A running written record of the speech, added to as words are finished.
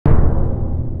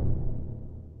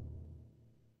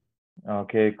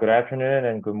Okay, good afternoon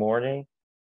and good morning.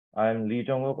 I'm Lee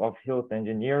Jong-wook of Hills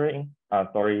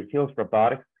Hills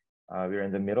Robotics. We're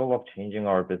in the middle of changing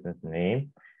our business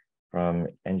name from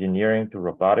engineering to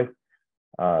robotics.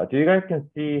 Do you guys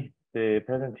can see the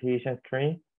presentation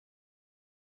screen?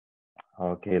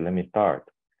 Okay, let me start.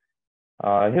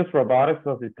 Hills Robotics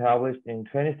was established in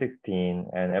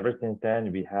 2016, and ever since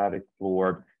then, we have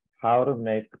explored how to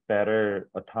make better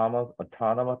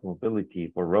autonomous mobility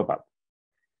for robots.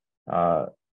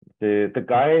 The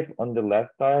guy on the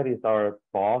left side is our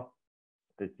boss,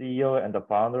 the CEO and the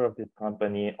founder of this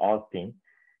company, Austin.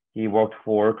 He worked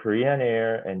for Korean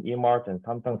Air and E-Mart and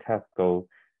Samsung Tesco.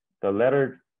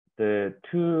 The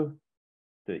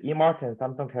E-Mart and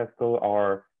Samsung Tesco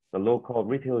are the local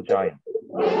retail giants.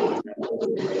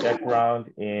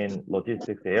 Background in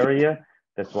logistics area.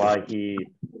 That's why he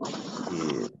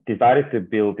decided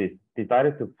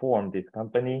to form this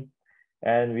company.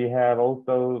 And we have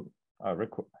also have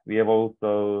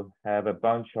a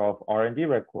bunch of R&D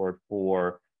records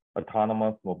for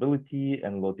autonomous mobility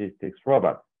and logistics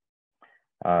robots.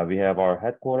 We have our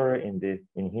headquarters in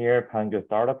here, Pangyo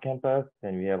Startup Campus,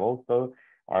 and we have also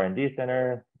R&D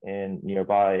center in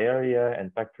nearby area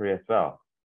and factory as well.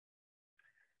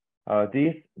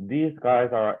 These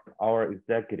guys are our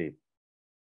executives.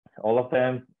 All of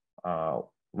them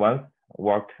once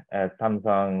worked at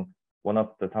Samsung, one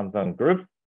of the Samsung groups,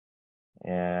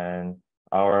 and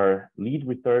our lead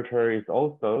researcher is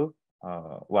also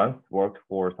once worked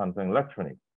for Samsung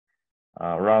Electronics.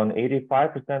 Around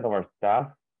 85% of our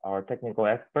staff are technical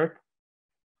experts,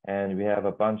 and we have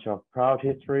a bunch of proud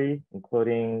history,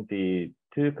 including the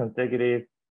the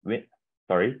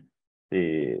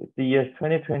CES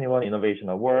 2021 Innovation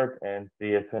Award and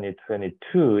CES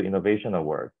 2022 Innovation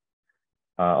Award,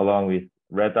 along with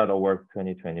Red Dot Award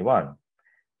 2021.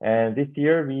 And this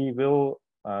year we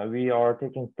are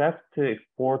taking steps to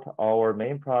export our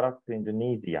main product to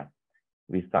Indonesia.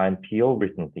 We signed PO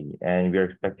recently, and we're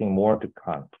expecting more to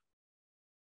come.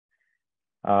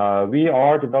 We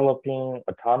are developing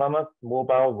autonomous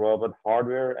mobile robot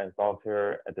hardware and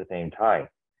software at the same time.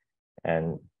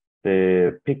 And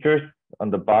the pictures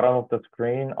on the bottom of the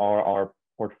screen are our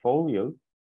portfolios,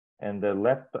 and the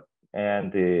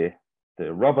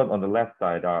robot on the left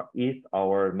side is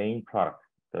our main product,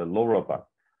 the LoRobot,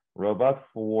 robot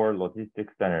for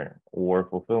logistics center or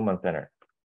fulfillment center.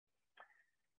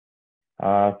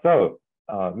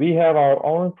 We have our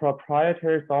own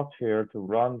proprietary software to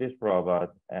run this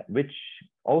robot, which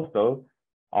also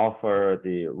offer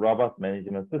the robot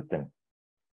management system.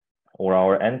 Or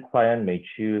our end client may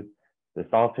choose the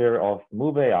software of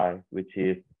Move AI, which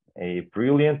is a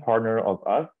brilliant partner of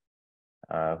us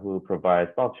who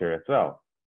provides software as well.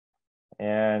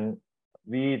 And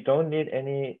we don't need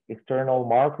any external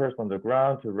markers on the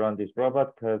ground to run this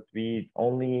robot because we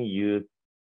only use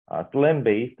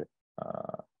SLAM-based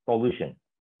solution.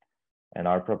 And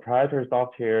our proprietary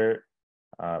software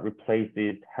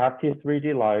replaces hefty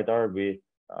 3D LiDAR with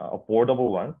affordable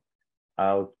ones.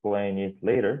 I'll explain it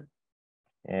later.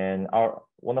 And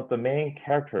one of the main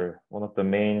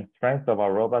strengths of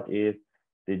our robot is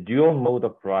the dual mode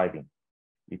of driving.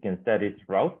 You can set its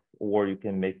route or you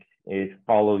can make it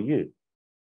follow you.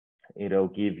 It'll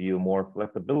give you more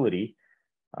flexibility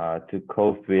to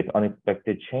cope with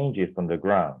unexpected changes on the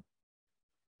ground.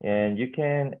 And you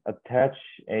can attach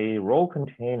a roll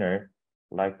container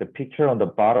like the picture on the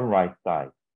bottom right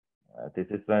side. This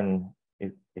is an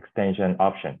extension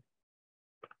option.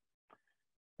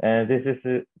 And this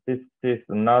is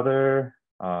another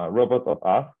robot of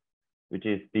us, which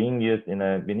is being used in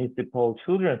a municipal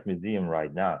children's museum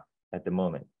right now at the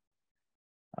moment.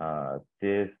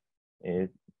 This is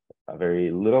a very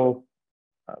little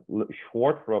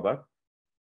short robot,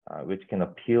 which can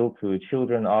appeal to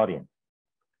children audience.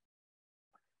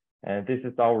 And this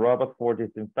is our robot for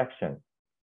disinfection,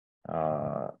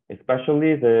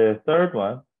 especially the third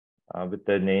one with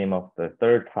the name of the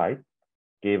third type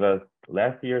gave us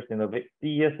last year's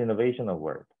CES Innovation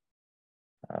Award.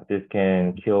 This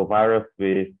can kill virus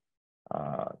with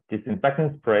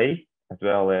disinfectant spray as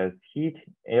well as heat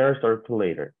air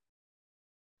circulator.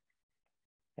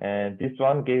 And this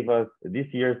one gave us this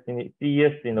year's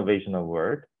CES Innovation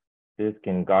Award. This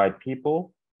can guide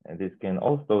people, and this can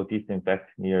also disinfect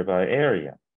nearby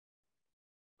area.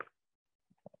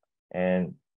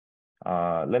 And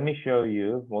let me show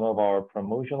you one of our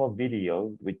promotional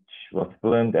videos, which was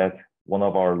filmed at one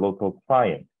of our local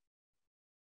clients.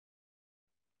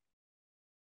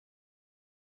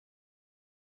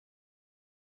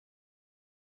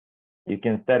 You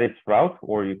can set its route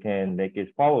or you can make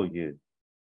it follow you.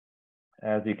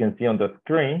 As you can see on the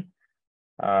screen,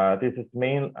 this is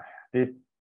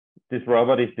this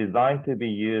robot is designed to be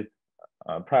used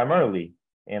primarily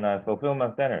in a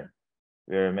fulfillment center,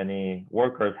 where many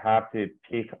workers have to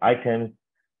pick items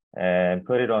and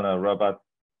put it on a robot,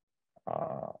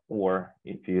 or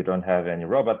if you don't have any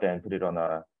robot, then put it on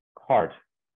a cart.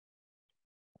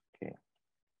 Okay,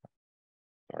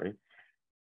 sorry.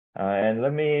 And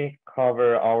let me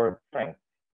cover our strengths.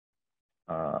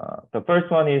 The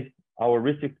first one is our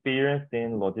rich experience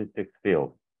in logistics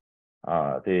field.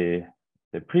 The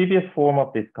previous form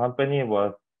of this company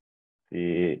was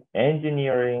the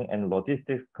engineering and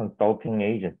logistics consulting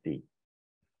agency.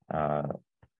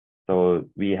 So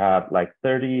we have like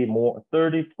 30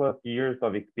 plus years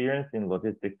of experience in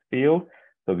logistics field,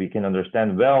 so we can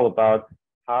understand well about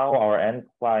how our end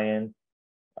clients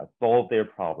solve their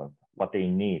problems, what they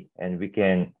need, and we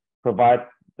can provide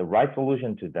the right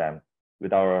solution to them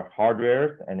with our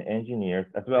hardware and engineers,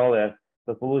 as well as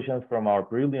the solutions from our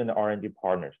brilliant R&D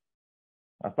partners.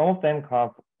 Some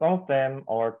of them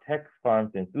are tech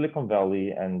firms in Silicon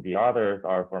Valley, and the others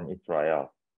are from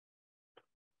Israel.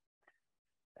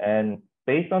 And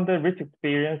based on the rich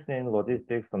experience in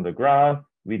logistics on the ground,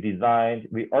 we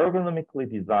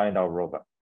ergonomically designed our robot.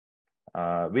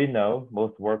 We know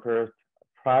most workers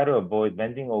try to avoid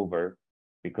bending over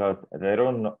because they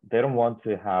don't want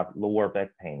to have lower back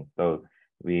pain. So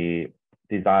we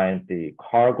designed the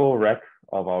cargo rack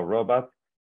of our robot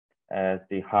as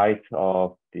the height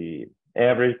of the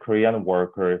average Korean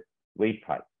worker's waist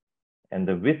height. And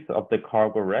the width of the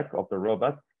cargo rack of the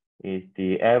robot is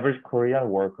the average Korean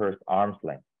worker's arm's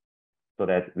length, so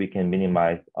that we can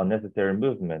minimize unnecessary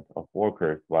movement of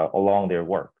workers while along their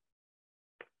work.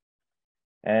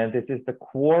 And this is the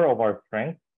core of our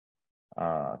strength,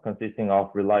 consisting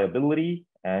of reliability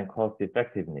and cost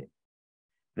effectiveness.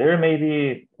 There may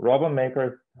be robot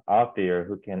makers out there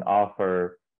who can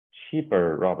offer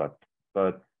cheaper robots,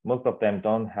 but most of them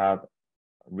don't have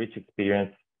rich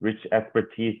experience, rich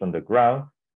expertise on the ground,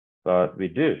 but we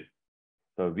do.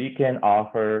 So we can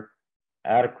offer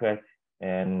adequate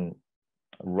and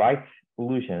right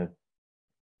solutions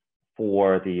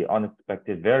for the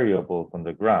unexpected variables on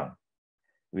the ground.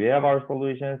 We have our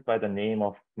solutions by the name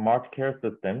of Smart Care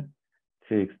System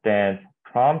to extend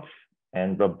prompt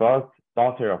and robust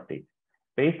software updates.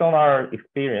 Based on our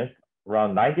experience,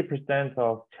 around 90%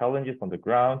 of challenges on the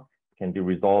ground can be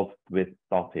resolved with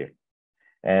software.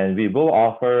 And we will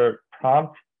offer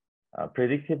prompt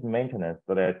predictive maintenance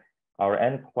so that our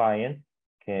end client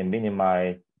can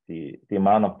minimize the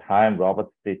amount of time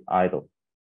robots sit idle.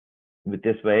 With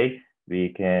this way,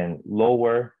 we can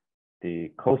lower the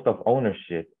cost of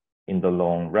ownership in the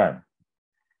long run.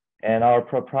 And our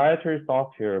proprietary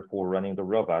software for running the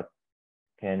robot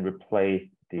can replace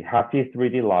the hefty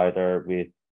 3D LiDAR with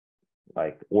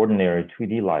like ordinary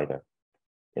 2D LiDAR.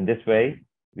 In this way,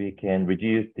 we can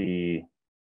reduce the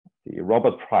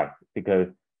robot price, because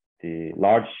the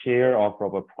large share of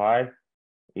robot price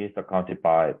is accounted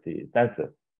by the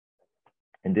sensors.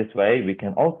 In this way, we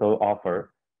can also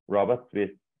offer robots with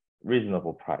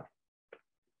reasonable price.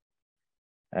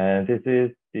 And this is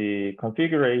the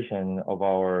configuration of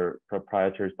our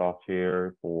proprietary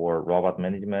software for robot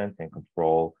management and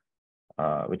control,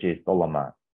 which is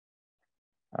LoRobot.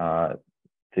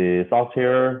 The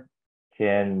software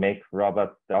can make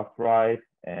robots self-drive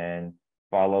and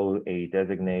follow a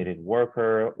designated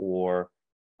worker, or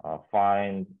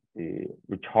find the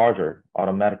recharger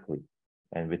automatically.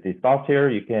 And with the software,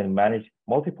 you can manage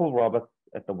multiple robots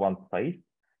at the one place,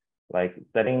 like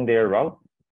setting their route,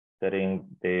 setting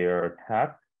their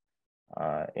tasks,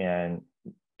 and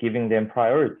giving them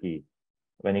priority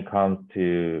when it comes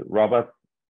to robots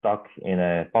stuck in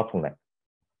a bottleneck.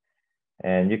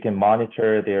 And you can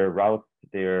monitor their routes,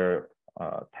 their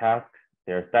tasks,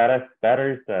 their status,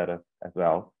 battery status as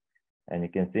well. And you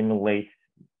can simulate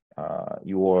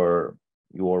your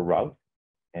route,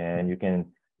 and you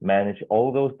can manage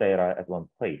all those data at one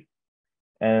place.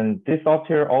 And this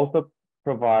software also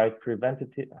provides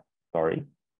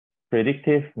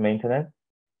predictive maintenance.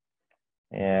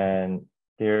 And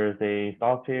there's a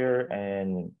software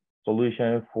and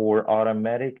solution for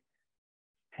automatic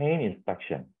paint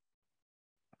inspection,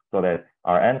 so that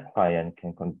our end client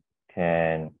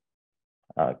can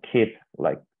keep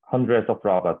like hundreds of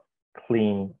robots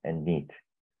clean and neat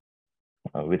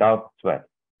without sweat.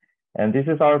 And this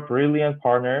is our brilliant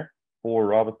partner for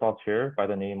robot software by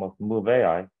the name of Move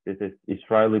AI. This is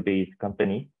Israeli-based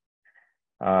company.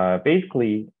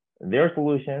 Basically, their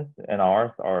solutions and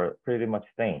ours are pretty much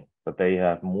same, but they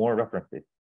have more references.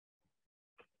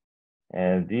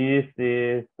 And this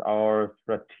is our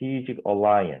strategic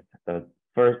alliance.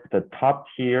 The top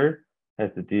tier has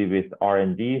to do with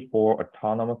R&D for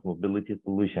autonomous mobility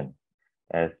solutions.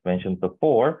 As mentioned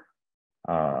before,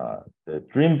 the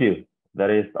DreamView, that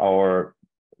is our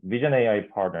vision AI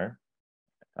partner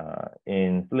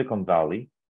in Silicon Valley,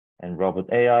 and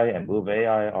Robot AI and Move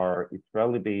AI are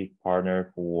Israeli-based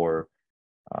partner for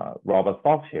robot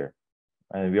software.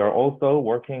 And we are also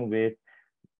working with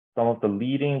some of the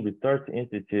leading research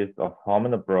institutes of home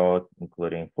and abroad,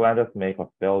 including Flanders Make of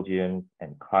Belgium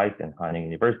and KAIST and Hanyang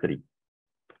University.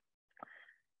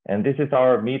 And this is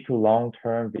our mid to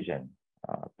long-term vision,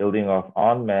 building of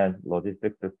unmanned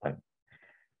logistics system.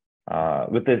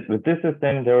 With this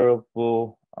system,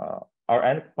 our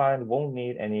end client won't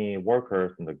need any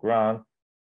workers on the ground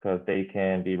because they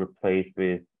can be replaced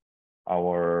with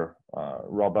our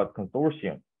robot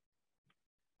consortium.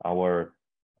 Our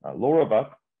LoRobot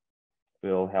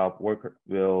will help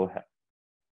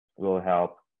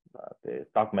the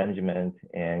stock management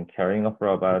and carrying of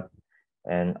robots,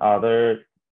 and other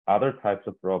types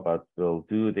of robots will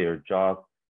do their job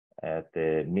at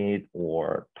the mid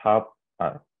or top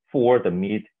for the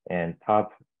mid and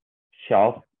top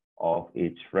shelf of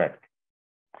each rack.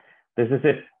 This is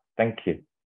it. Thank you.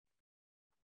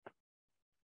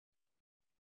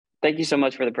 Thank you so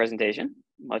much for the presentation.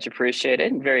 Much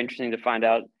appreciated. Very interesting to find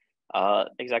out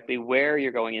exactly where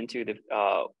you're going into,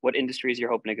 what industries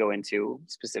you're hoping to go into,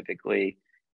 specifically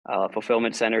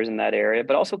fulfillment centers in that area,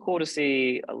 but also cool to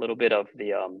see a little bit of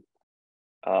the,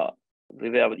 I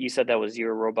believe that you said that was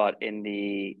your robot in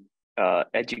the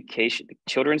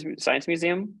Children's Science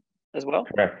Museum as well?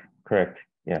 Correct,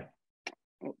 yeah.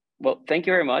 Well, thank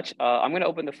you very much. I'm gonna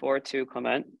open the floor to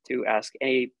Clement to ask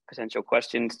any potential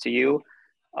questions to you,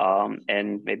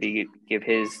 and maybe give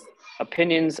his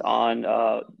opinions on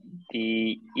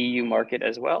the EU market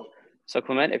as well. So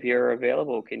Clement, if you're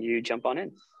available, can you jump on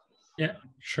in? Yeah,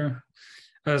 sure.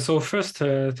 So first,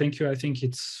 thank you. I think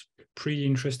it's pretty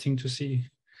interesting to see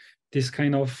this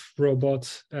kind of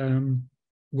robot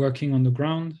working on the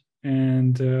ground,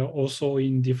 and also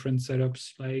in different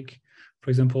setups, like, for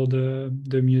example,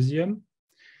 the museum.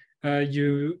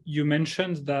 You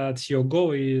mentioned that your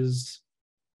goal is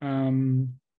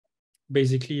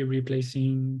basically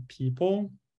replacing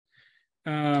people.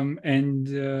 And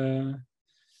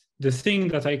the thing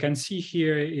that I can see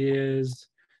here is,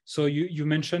 so you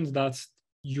mentioned that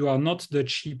you are not the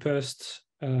cheapest,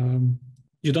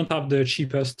 you don't have the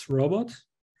cheapest robot.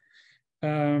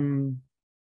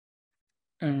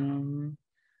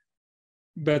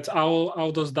 But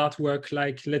how does that work?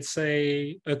 Like, let's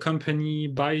say a company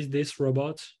buys this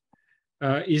robot.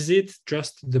 Is it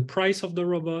just the price of the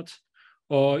robot,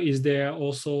 or is there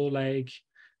also like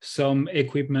some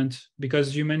equipment?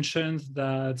 Because you mentioned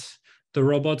that the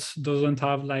robot doesn't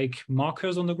have like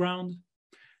markers on the ground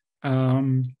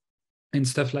and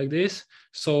stuff like this.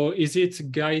 So is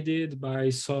it guided by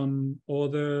some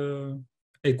other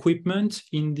equipment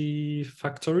in the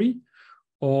factory,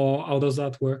 or how does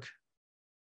that work?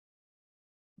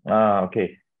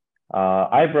 Okay.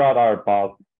 I brought our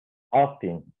boss,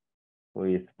 Austin, who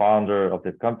is founder of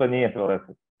this company as well as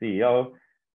CEO.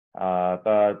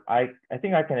 But I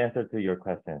think I can answer to your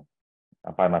question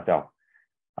by myself.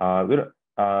 I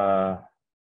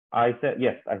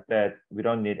said we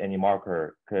don't need any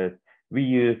marker because we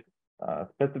use a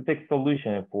specific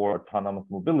solution for autonomous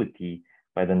mobility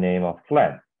by the name of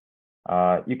FLAN.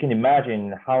 You can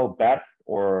imagine how bats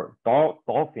or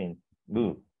dolphins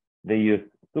move. They use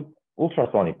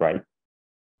ultrasonic, right?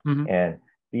 Mm-hmm. And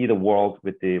see the world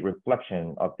with the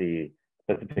reflection of the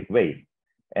specific wave.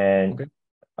 And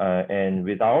and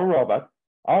with our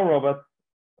robots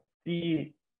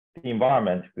see the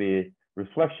environment with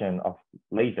reflection of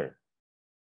laser.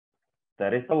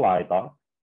 That is the LiDAR.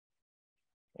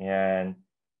 And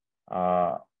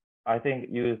I think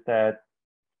you said,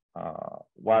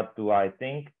 what do I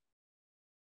think?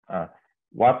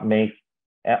 What makes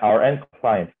our end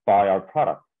clients buy our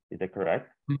product? Is that correct?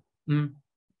 Mm-hmm.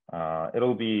 It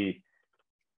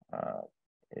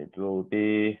will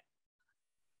be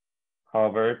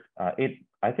covered.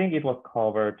 I think it was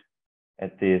covered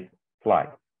at this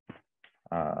slide.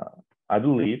 I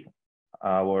believe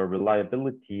our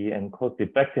reliability and cost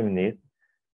effectiveness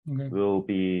will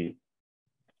be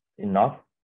enough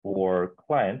for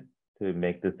clients to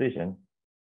make decisions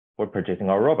for purchasing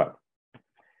our robot.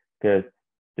 Because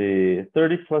the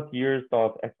 30+ years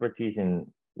of expertise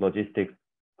in logistics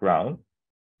ground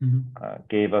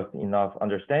gave us enough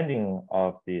understanding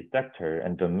of the sector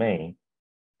and domain,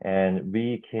 and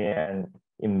we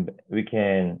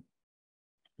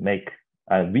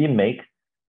make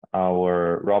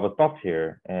our robot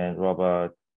software and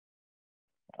robot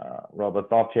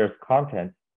software's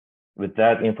content with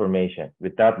that information,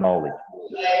 with that knowledge.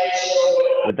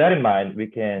 With that in mind, we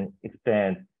can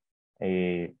extend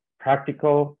a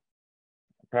practical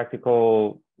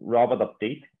robot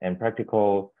update and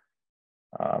practical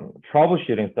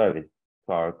troubleshooting service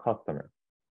to our customers.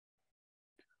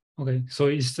 Okay, so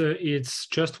it's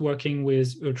just working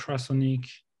with ultrasonic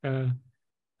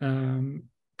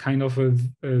kind of a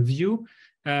view,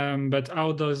 but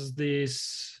how does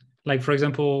this, like for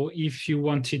example, if you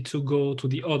wanted to go to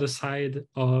the other side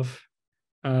of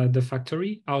the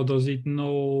factory, how does it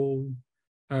know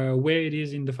where it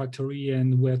is in the factory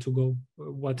and where to go?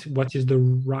 What is the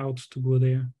route to go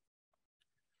there?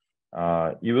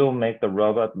 You will make the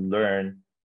robot learn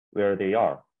where they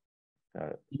are.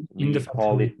 In the we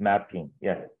call factory. it mapping.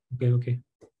 Yes. Okay.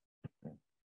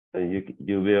 So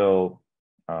you will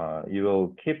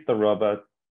keep the robot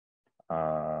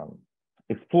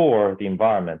explore the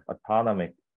environment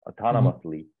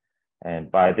autonomously,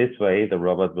 and by this way, the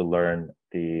robot will learn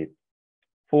the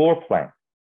floor plan.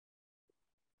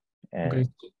 And, okay.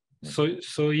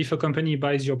 So if a company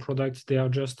buys your product, they are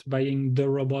just buying the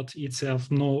robot itself,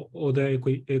 no other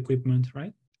equipment,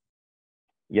 right?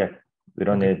 Yes, we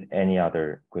don't need any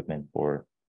other equipment for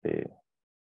the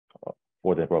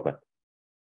robot.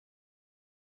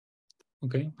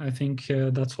 Okay, I think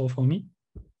that's all for me.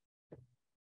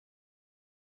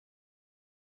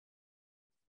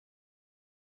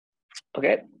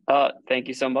 Okay, thank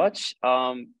you so much.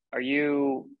 Are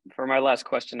you, for my last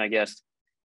question, I guess,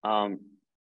 are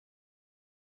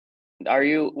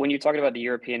you, when you're talking about the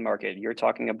European market, you're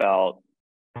talking about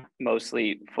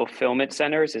mostly fulfillment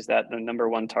centers? Is that the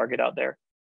 #1 target out there?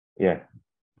 Yeah.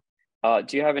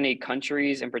 Do you have any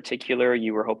countries in particular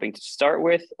you were hoping to start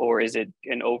with, or is it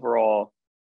an overall,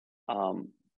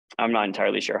 I'm not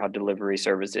entirely sure how delivery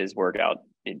services work out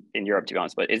in Europe, to be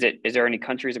honest, but is there any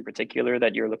countries in particular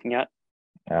that you're looking at?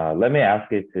 Let me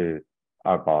ask it to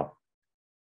our boss.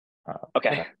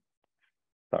 Okay.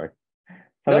 Sorry.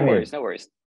 No worries, no worries.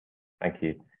 Thank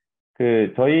you.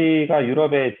 저희가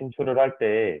유럽에 진출을 할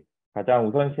때 가장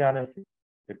우선시하는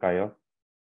있을까요?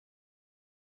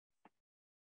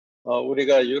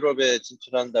 우리가 유럽에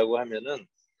진출한다고 하면은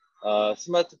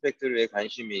스마트 팩토리에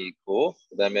관심이 있고,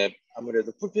 그다음에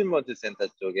아무래도 풀필먼트 센터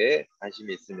쪽에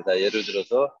관심이 있습니다. 예를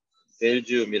들어서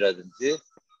벨지움이라든지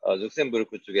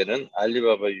룩셈부르크 쪽에는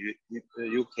알리바바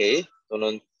UK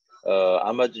또는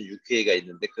아마존 UK가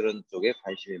있는데 그런 쪽에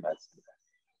관심이 많습니다.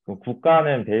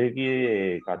 국가는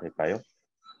벨기에가 될까요?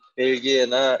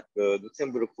 벨기에나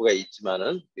룩셈부르크가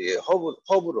있지만은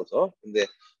허브로서, 근데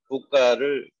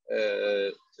국가를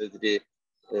저희들이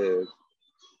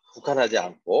국한하지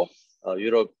않고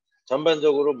유럽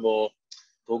전반적으로 뭐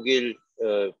독일,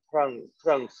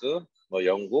 프랑스, 뭐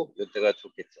영국 이때가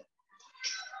좋겠죠.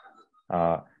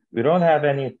 We don't have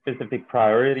any specific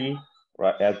priority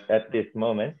at this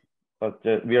moment, but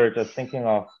we are just thinking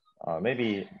of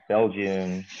maybe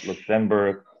Belgium,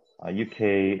 Luxembourg,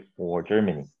 UK, or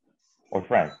Germany, or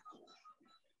France.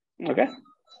 Okay.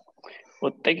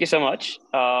 Well, thank you so much.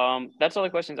 That's all the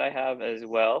questions I have as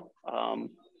well.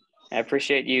 I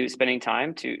appreciate you spending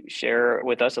time to share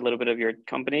with us a little bit of your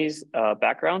company's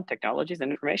background, technologies,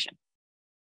 and information.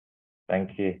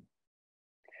 Thank you.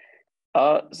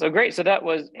 So great. So that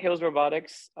was Hills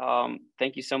Robotics.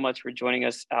 Thank you so much for joining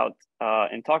us out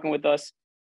and talking with us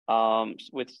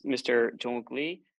with Mr. Jong-Lee.